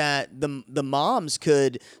is that the moms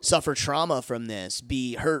could suffer trauma from this,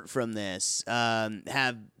 be hurt from this,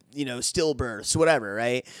 have stillbirths, whatever,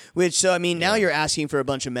 right? Which so I mean now you're asking for a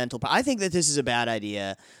bunch of mental. I think that this is a bad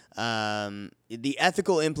idea. The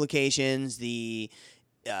ethical implications, the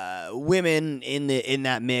women in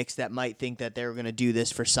that mix that might think that they're going to do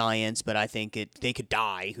this for science, but I think they could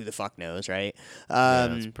die. Who the fuck knows, right?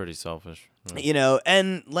 It's pretty selfish.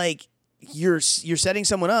 And like you're setting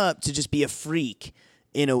someone up to just be a freak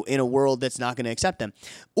in a world that's not going to accept them.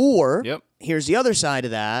 Or here's the other side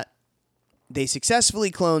of that. They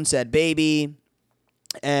successfully clone said baby,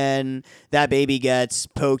 and that baby gets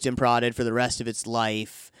poked and prodded for the rest of its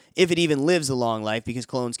life, if it even lives a long life, because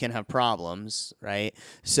clones can have problems, right?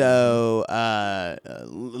 So,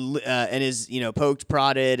 and is, poked,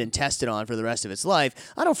 prodded, and tested on for the rest of its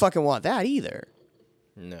life. I don't fucking want that either.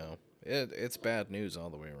 No. It's bad news all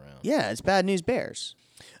the way around. Yeah, it's bad news bears.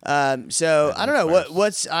 So, I don't know.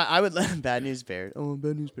 What's... I would... bad news bears. Oh,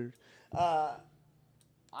 bad news bears.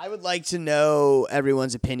 I would like to know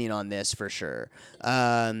everyone's opinion on this for sure.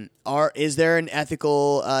 Is there an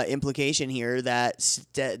ethical implication here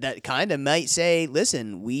that kind of might say,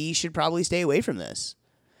 listen, we should probably stay away from this,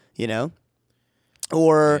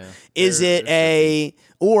 Or is it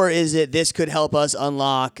this could help us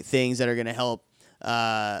unlock things that are going to help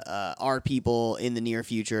our people in the near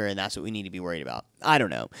future, and that's what we need to be worried about? I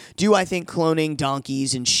don't know. Do I think cloning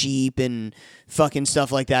donkeys and sheep and fucking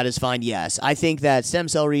stuff like that is fine? Yes. I think that stem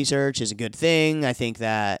cell research is a good thing. I think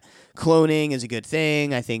that cloning is a good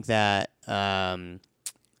thing. I think that all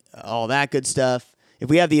that good stuff. If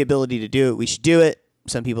we have the ability to do it, we should do it.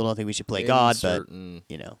 Some people don't think we should play God, but in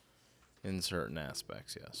certain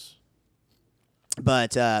aspects, yes.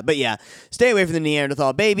 But yeah, stay away from the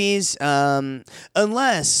Neanderthal babies,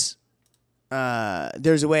 unless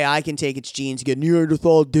there's a way I can take its genes to get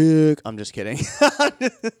Neanderthal dick. I'm just kidding.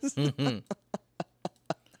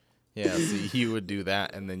 Yeah, see, you would do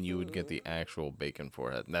that, and then you would get the actual bacon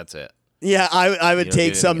forehead, and that's it. Yeah, I would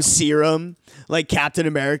take some serum, like Captain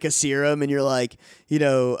America serum, and you're like,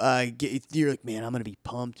 you're like, man, I'm gonna be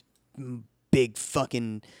pumped, big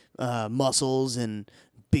fucking muscles and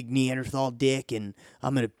big Neanderthal dick, and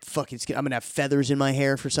I'm gonna have feathers in my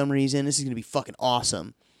hair for some reason. This is gonna be fucking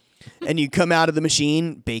awesome. And you come out of the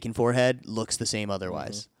machine, bacon forehead, looks the same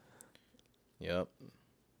otherwise. Yep.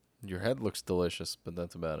 Your head looks delicious, but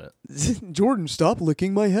that's about it. Jordan, stop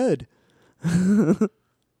licking my head.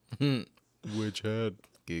 Which head?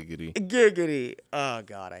 Giggity. Giggity. Oh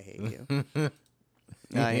God, I hate you.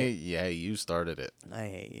 Yeah, you started it. I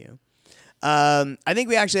hate you. I think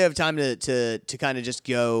we actually have time to kind of just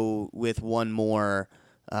go with one more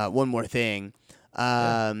thing.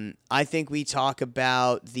 I think we talk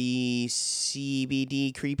about the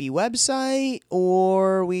CBD creepy website,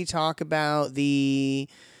 or we talk about the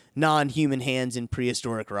non-human hands in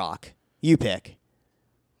prehistoric rock. You pick.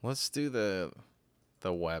 Let's do the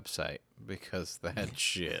website, because that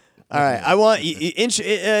shit. All right, I want you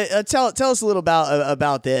tell us a little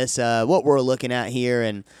about this, what we're looking at here,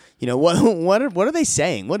 and what are they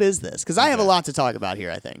saying? What is this? Because I have a lot to talk about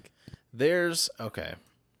here. I think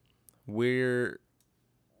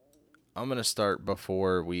I'm gonna start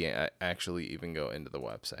before we actually even go into the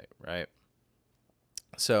website, right?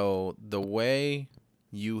 So the way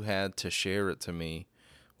you had to share it to me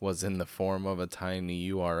was in the form of a tiny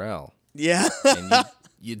URL. Yeah. And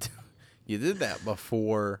you did that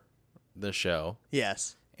before the show.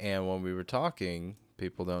 Yes. And when we were talking,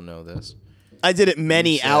 people don't know this. I did it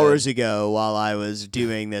many hours ago while I was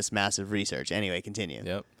doing this massive research. Anyway, continue.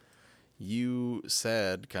 Yep. You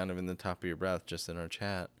said, kind of in the top of your breath, just in our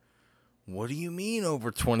chat, what do you mean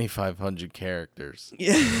over 2,500 characters?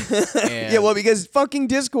 Yeah. Yeah, well, because fucking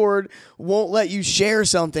Discord won't let you share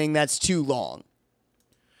something that's too long.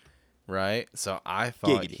 Right? So I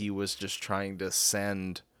thought he was just trying to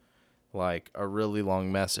send like a really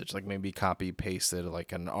long message, like maybe copy pasted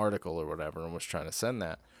like an article or whatever, and was trying to send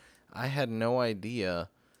that. I had no idea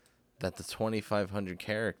that the 2,500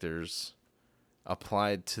 characters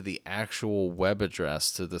applied to the actual web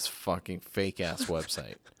address to this fucking fake ass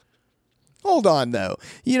website. Hold on, though.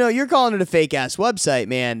 You're calling it a fake ass website,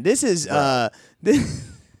 man. This is this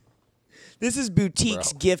is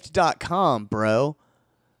boutiquesgift.com, bro.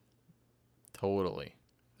 Totally.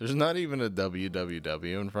 There's not even a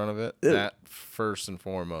www in front of it. That first and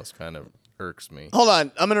foremost kind of irks me. Hold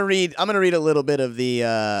on. I'm gonna read a little bit of the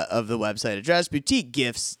website address: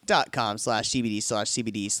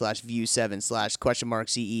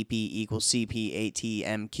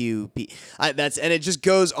 boutiquegifts.com/cbd/view7/?CEP=CP8TMQP. That's, and it just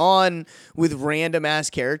goes on with random ass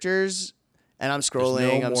characters. And I'm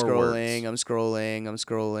scrolling, I'm scrolling.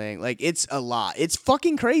 Like, it's a lot. It's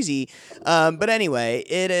fucking crazy. But anyway,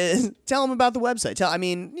 it is. Tell him about the website.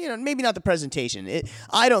 Maybe not the presentation.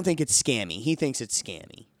 I don't think it's scammy. He thinks it's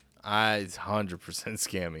scammy. It's 100%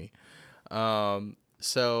 scammy.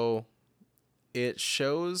 So it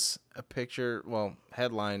shows a picture. Well,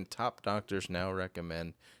 headline: Top doctors now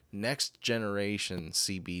recommend next generation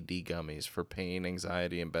CBD gummies for pain,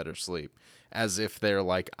 anxiety, and better sleep. As if they're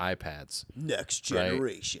like iPads. Next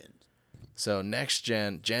generation. Right? So next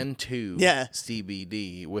Gen 2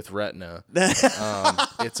 CBD with retina.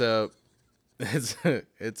 It's a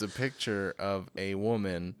picture of a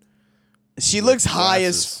woman. She looks high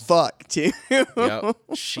as fuck too. Yep.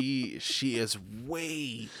 She is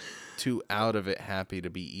way too out of it happy to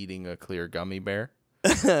be eating a clear gummy bear.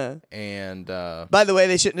 And by the way,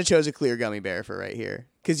 they shouldn't have chose a clear gummy bear for right here,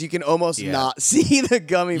 because you can almost not see the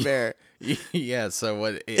gummy bear. Yeah, so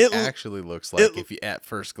what it actually looks like, if you at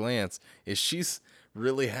first glance, is she's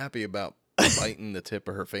really happy about biting the tip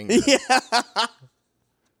of her finger. Yeah.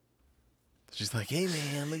 She's like, "Hey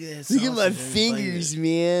man, look at this. Look at my fingers,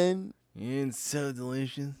 man. It's so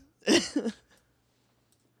delicious."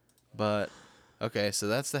 But okay, so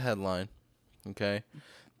that's the headline. Okay.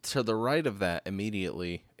 To the right of that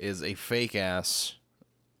immediately is a fake ass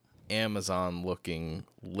Amazon looking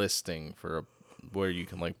listing for where you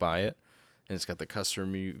can like buy it. And it's got the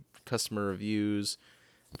customer reviews,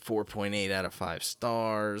 4.8 out of 5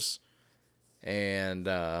 stars, and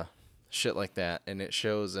shit like that. And it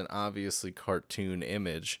shows an obviously cartoon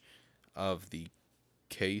image of the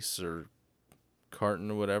case or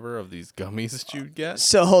carton or whatever of these gummies that you'd get.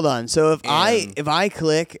 So hold on. So if I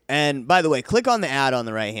click, and by the way, click on the ad on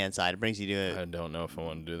the right hand side. It brings you to it. I don't know if I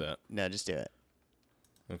want to do that. No, just do it.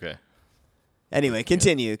 Okay. Anyway,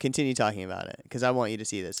 continue talking about it, because I want you to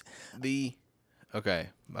see this. Okay.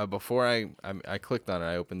 Before I clicked on it,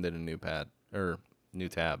 I opened it a new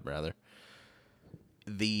tab rather.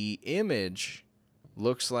 The image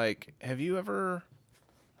looks like, have you ever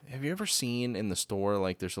seen in the store,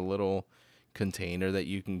 like, there's a little container that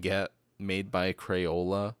you can get made by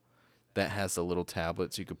Crayola that has the little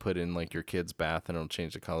tablets you could put in like your kid's bath and it'll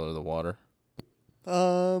change the color of the water?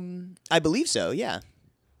 I believe so, yeah.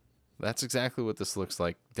 That's exactly what this looks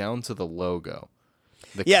like, down to the logo.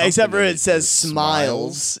 Yeah, except for it says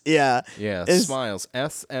Smiles. Yeah. Yeah, Smiles.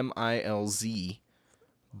 SMILZ,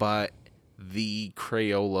 but the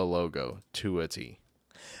Crayola logo to a T.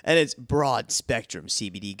 And it's broad spectrum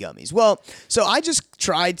CBD gummies. Well, so I just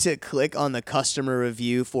tried to click on the customer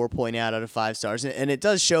review, 4.8 out of 5 stars, and it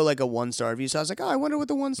does show like a 1-star review. So I was like, oh, I wonder what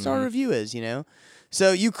the 1-star review is, you know?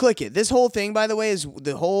 So you click it. This whole thing, by the way, is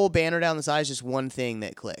the whole banner down the side is just one thing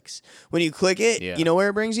that clicks. When you click it, you know where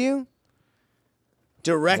it brings you?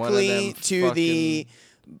 Directly to the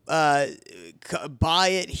buy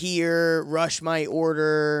it here, rush my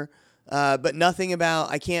order, but nothing about,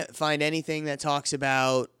 I can't find anything that talks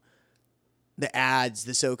about the ads,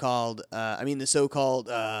 the so-called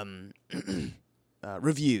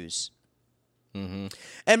reviews. Mm-hmm.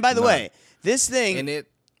 And by the way, this thing, and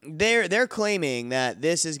they're claiming that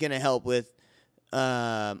this is going to help with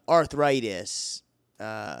arthritis,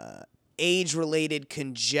 age-related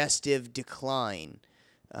congestive decline,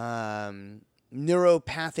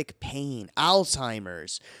 neuropathic pain,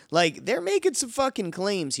 Alzheimer's. Like, they're making some fucking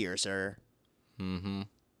claims here, sir. Mm-hmm.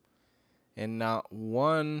 And not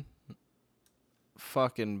one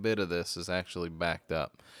fucking bit of this is actually backed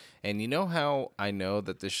up. And you know how I know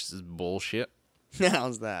that this is bullshit?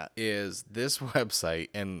 How's that? Is this website,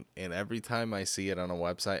 and every time I see it on a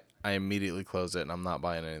website, I immediately close it and I'm not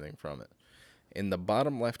buying anything from it. In the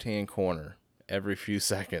bottom left-hand corner, every few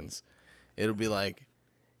seconds, it'll be like,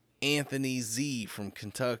 Anthony Z from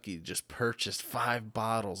Kentucky just purchased 5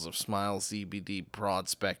 bottles of Smile CBD broad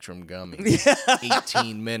spectrum gummies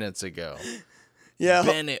 18 minutes ago. Yeah.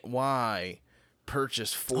 Bennett Y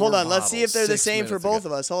purchased 4 Hold on, bottles let's see if they're the same for both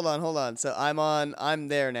ago. of us. Hold on. So I'm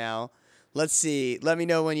there now. Let's see. Let me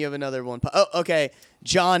know when you have another one. Oh, okay.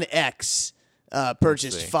 John X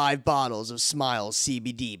purchased 5 bottles of Smile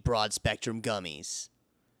CBD broad spectrum gummies.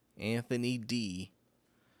 Anthony D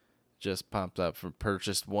just popped up for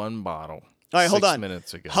purchased 1 bottle. All right, hold on. 6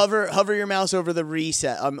 minutes ago. Hover your mouse over the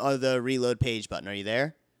the reload page button. Are you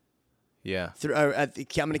there? Yeah. I'm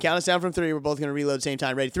going to count us down from 3. We're both going to reload at the same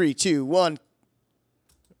time. Ready? 3, 2, 1.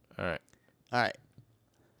 All right. All right.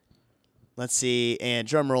 Let's see. And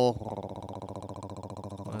drum roll.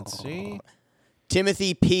 Let's see.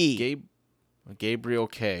 Timothy P. Gabriel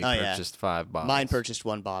K. Oh, yeah. purchased 5 bottles. Mine purchased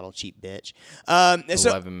 1 bottle. Cheap bitch.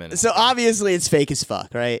 11 minutes. So obviously it's fake as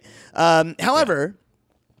fuck, right? However,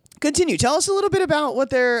 continue. Tell us a little bit about what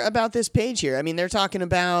they're about this page here. I mean, they're talking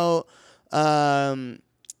about how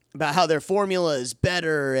their formula is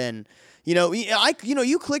better, and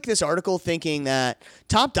you click this article thinking that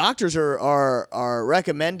top doctors are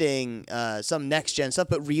recommending some next gen stuff,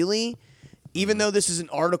 but really, even though this is an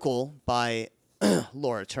article by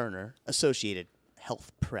Laura Turner, Associated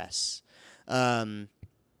Health Press. I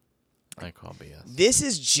call BS. This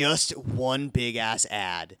is just one big ass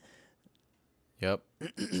ad. Yep.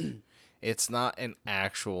 It's not an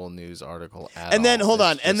actual news article at all. And then hold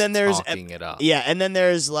on, It's and then just there's talking it up. Yeah, and then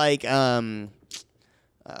there's like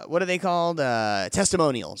what are they called?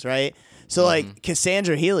 Testimonials, right? So like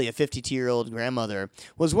Cassandra Healy, a 52-year-old grandmother,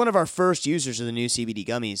 was one of our first users of the new CBD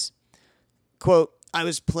gummies. Quote, I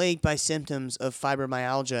was plagued by symptoms of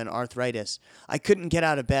fibromyalgia and arthritis. I couldn't get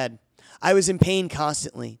out of bed. I was in pain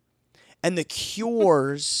constantly. And the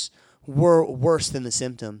cures were worse than the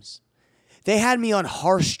symptoms. They had me on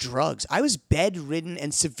harsh drugs. I was bedridden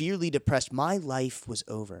and severely depressed. My life was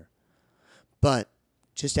over. But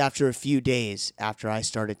just after a few days after I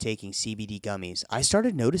started taking CBD gummies, I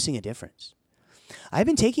started noticing a difference. I've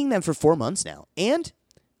been taking them for 4 months now. And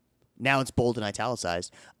now it's bold and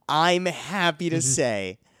italicized. I'm happy to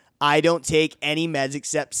say I don't take any meds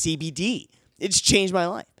except CBD. It's changed my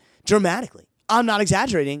life dramatically. I'm not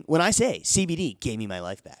exaggerating when I say CBD gave me my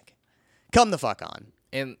life back. Come the fuck on.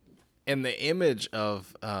 And the image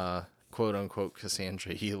of quote unquote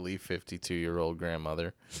Cassandra Healy, 52-year-old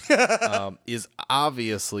grandmother, is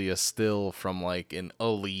obviously a still from like an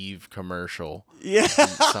Aleve commercial. Yeah.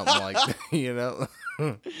 Something like that, you know?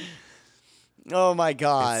 Oh my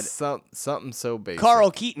God. It's something so basic.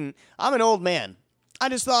 Carl Keaton, I'm an old man. I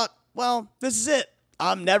just thought, well, this is it.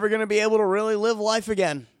 I'm never going to be able to really live life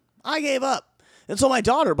again. I gave up. And so my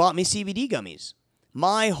daughter bought me CBD gummies.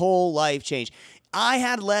 My whole life changed. I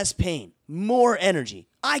had less pain, more energy.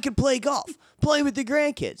 I could play golf, play with the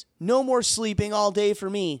grandkids. No more sleeping all day for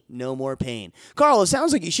me. No more pain. Carl, it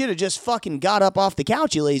sounds like you should have just fucking got up off the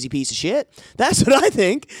couch, you lazy piece of shit. That's what I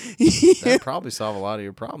think. That'd probably solve a lot of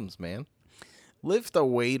your problems, man. Lift a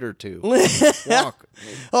weight or two. Walk.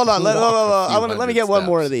 Hold on. Let me get one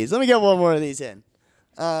more steps. of these. Let me get one more of these in.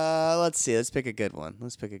 Let's see. Let's pick a good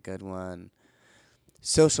one.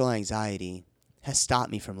 Social anxiety has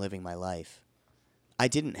stopped me from living my life. I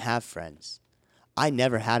didn't have friends. I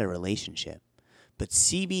never had a relationship. But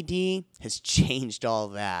CBD has changed all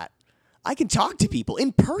that. I can talk to people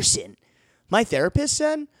in person. My therapist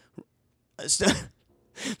said...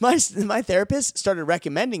 My therapist started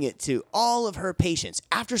recommending it to all of her patients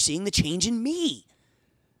after seeing the change in me.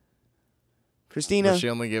 Christina. Does she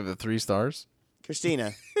only give it 3 stars?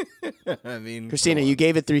 Christina. I mean, Christina, you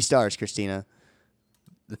gave it 3 stars, Christina.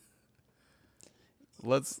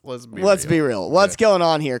 Let's be real. What's going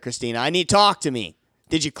on here, Christina? I need talk to me.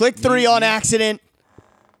 Did you click 3 on accident?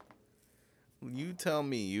 You tell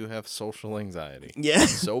me you have social anxiety. Yeah.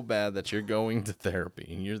 So bad that you're going to therapy,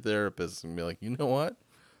 and your therapist is going to be like, you know what?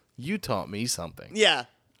 You taught me something. Yeah.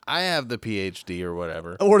 I have the PhD or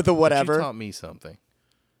whatever. Or the but whatever. You taught me something.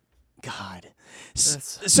 God.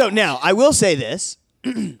 So now, I will say this.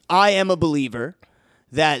 I am a believer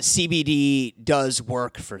that CBD does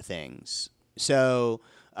work for things. So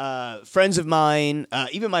friends of mine,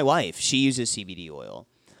 even my wife, she uses CBD oil.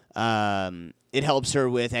 It helps her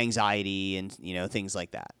with anxiety and, things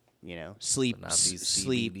like that. Sleep, Not these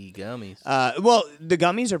sleep. CBD gummies. Well, the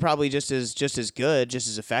gummies are probably just as good, just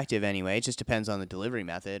as effective anyway. It just depends on the delivery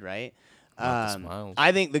method, right? Not the smiles.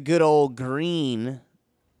 I think the good old green,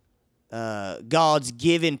 God's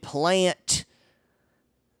given plant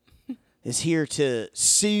is here to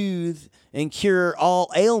soothe and cure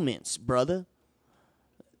all ailments, brother.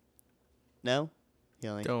 No?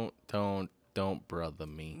 Don't brother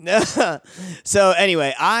me. So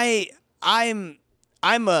anyway, I'm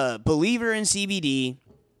a believer in CBD.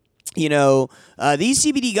 These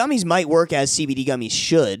CBD gummies might work as CBD gummies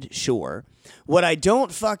should, sure. What I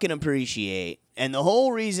don't fucking appreciate, and the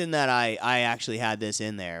whole reason that I actually had this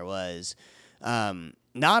in there was,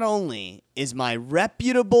 not only is my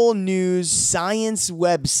reputable news science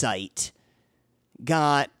website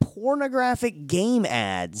got pornographic game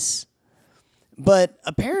ads, but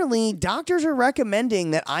apparently doctors are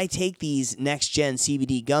recommending that I take these next-gen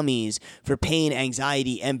CBD gummies for pain,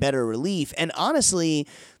 anxiety, and better relief. And honestly,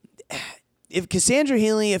 if Cassandra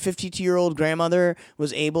Healy, a 52-year-old grandmother,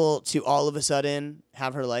 was able to all of a sudden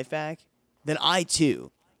have her life back, then I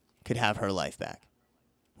too could have her life back.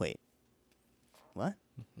 Wait. What?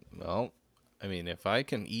 Well, I mean, if I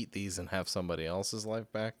can eat these and have somebody else's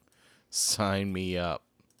life back, sign me up.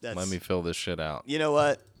 Let me fill this shit out. You know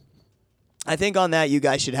what? I think on that, you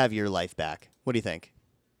guys should have your life back. What do you think?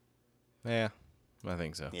 Yeah, I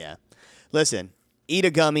think so. Yeah. Listen, eat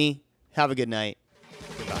a gummy. Have a good night.